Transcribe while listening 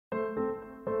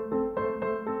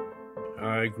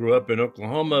I grew up in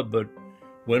Oklahoma, but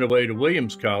went away to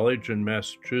Williams College in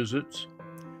Massachusetts.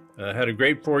 Had a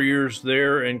great 4 years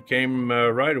there and came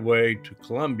right away to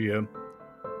Columbia.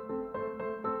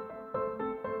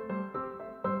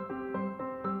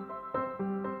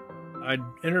 I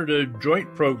entered a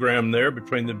joint program there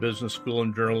between the business school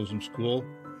and journalism school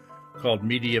called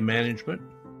Media Management.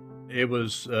 It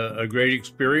was a great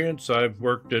experience. I've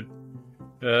worked at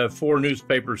 4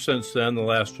 newspapers since then. The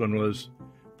last one was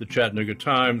the Chattanooga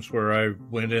Times, where I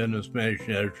went in as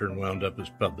managing editor and wound up as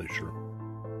publisher.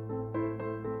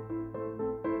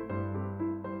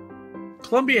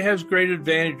 Columbia has great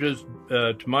advantages,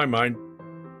 to my mind.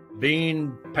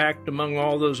 Being packed among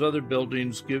all those other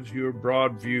buildings gives you a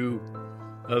broad view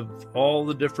of all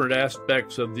the different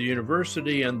aspects of the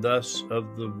university and thus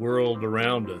of the world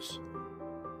around us.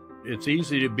 It's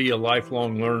easy to be a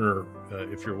lifelong learner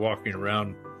if you're walking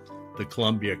around the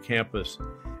Columbia campus.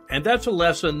 And that's a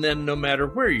lesson then no matter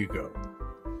where you go.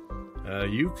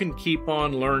 You can keep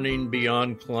on learning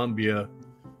beyond Columbia,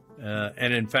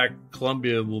 and in fact,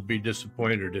 Columbia will be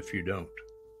disappointed if you don't.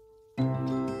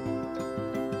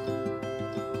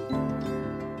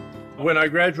 When I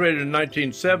graduated in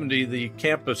 1970, the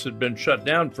campus had been shut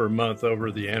down for a month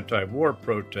over the anti-war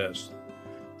protests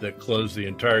that closed the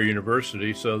entire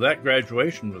university, so that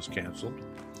graduation was canceled.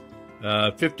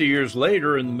 50 years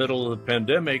later, in the middle of the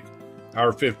pandemic,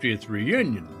 our 50th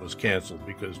reunion was canceled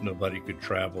because nobody could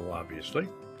travel, obviously.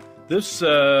 This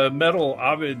medal,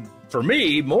 for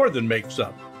me, more than makes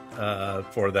up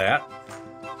for that.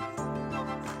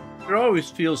 It always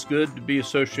feels good to be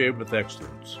associated with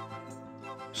excellence.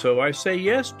 So I say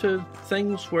yes to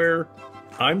things where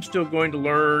I'm still going to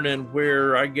learn and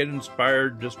where I get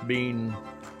inspired just being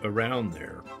around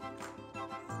there.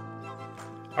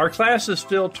 Our class is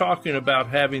still talking about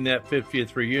having that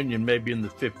 50th reunion maybe in the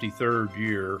 53rd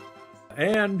year.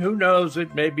 And who knows,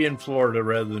 it may be in Florida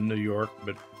rather than New York,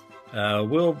 but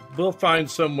we'll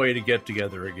find some way to get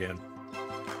together again.